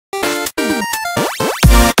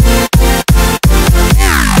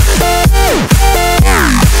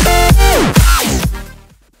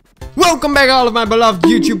back, all of my beloved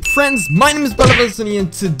YouTube friends. My name is PeliFastiny,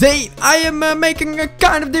 and today I am making a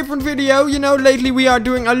kind of different video. You know, lately we are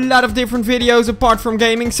doing a lot of different videos apart from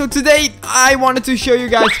gaming. So today I wanted to show you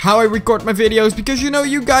guys how I record my videos, because you know,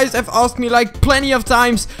 you guys have asked me like plenty of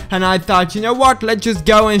times, and I thought, you know what, let's just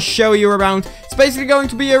go and show you around. It's basically going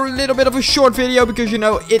to be a little bit of a short video, because you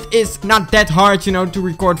know, it is not that hard, you know, to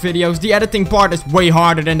record videos. The editing part is way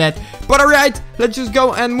harder than that. But alright, let's just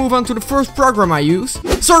go and move on to the first program I use.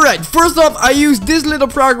 So right, first off, I use this little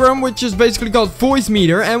program, which is basically called Voice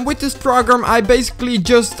Meter. And with this program, I basically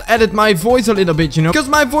just edit my voice a little bit, you know, because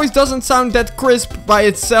my voice doesn't sound that crisp by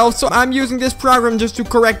itself. So I'm using this program just to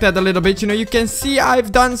correct that a little bit. You know, you can see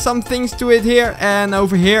I've done some things to it here and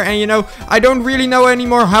over here. And you know, I don't really know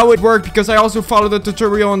anymore how it worked, because I also followed a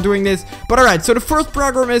tutorial on doing this. But alright, so the first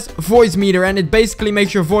program is Voice Meter, and it basically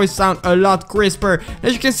makes your voice sound a lot crisper.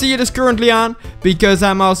 As you can see, it is currently on, because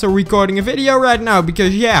I'm also recording a video right now,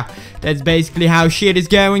 because yeah, that's basically how shit is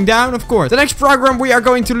going down, of course. The next program we are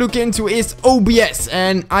going to look into is OBS,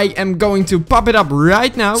 and I am going to pop it up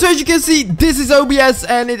right now. So as you can see, this is OBS,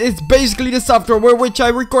 and it is basically the software with which I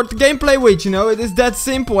record the gameplay with, you know. It is that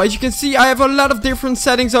simple. As you can see, I have a lot of different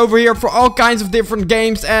settings over here for all kinds of different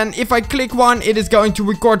games, and if I click one, it is going to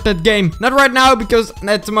record that game. Not right now, because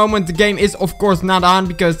at the moment the game is of course not on,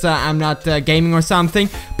 because I'm not gaming or something.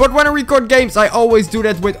 But when I record games, I always do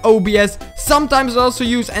that with OBS. Sometimes I also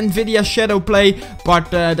use NVIDIA Shadow Play, but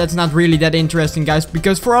that's not really that interesting, guys,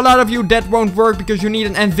 because for a lot of you that won't work, because you need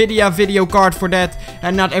an NVIDIA video card for that,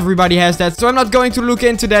 and not everybody has that. So I'm not going to look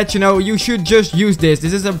into that, you know. You should just use this.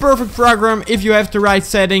 This is a perfect program if you have the right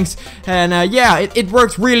settings, and yeah, it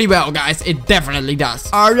works really well, guys. It definitely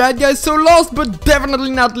does. Alright, guys, so last but definitely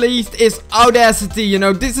not least is Audacity. You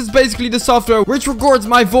know, this is basically the software which records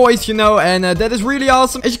my voice, you know, and that is really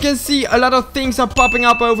awesome. As you can see, a lot of things are popping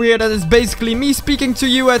up over here. That is basically me speaking to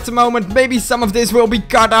you at the moment. Maybe some of this will be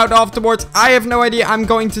cut out afterwards. I have no idea. I'm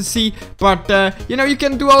going to see. But you know, you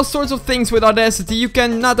can do all sorts of things with Audacity. You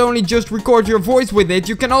can not only just record your voice with it,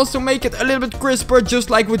 you can also make it a little bit crisper, just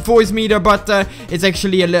like with Voice Meter. But it's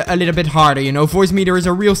actually a little bit harder, you know. Voice Meter is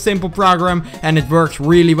a real simple program, and it works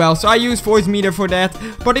really well. So I use Voice Meter for that.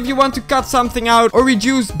 But if you want to cut something out or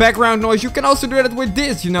reduce background noise, you can also do that with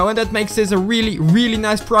this, you know. And that makes this a really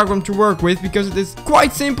nice program to work with, because it is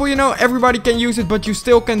quite simple, you know. Everybody can use it, but you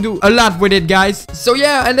still can do a lot with it, guys. So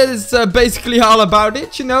yeah, and that is basically all about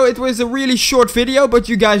it, you know. It was a really short video, but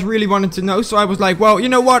you guys really wanted to know, so I was like, well, you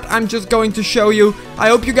know what, I'm just going to show you. I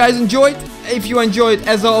hope you guys enjoyed. If you enjoyed,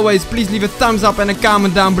 as always, please leave a thumbs up and a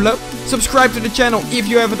comment down below. Subscribe to the channel if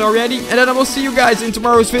you haven't already, and then I will see you guys in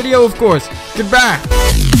tomorrow's video, of course. Goodbye.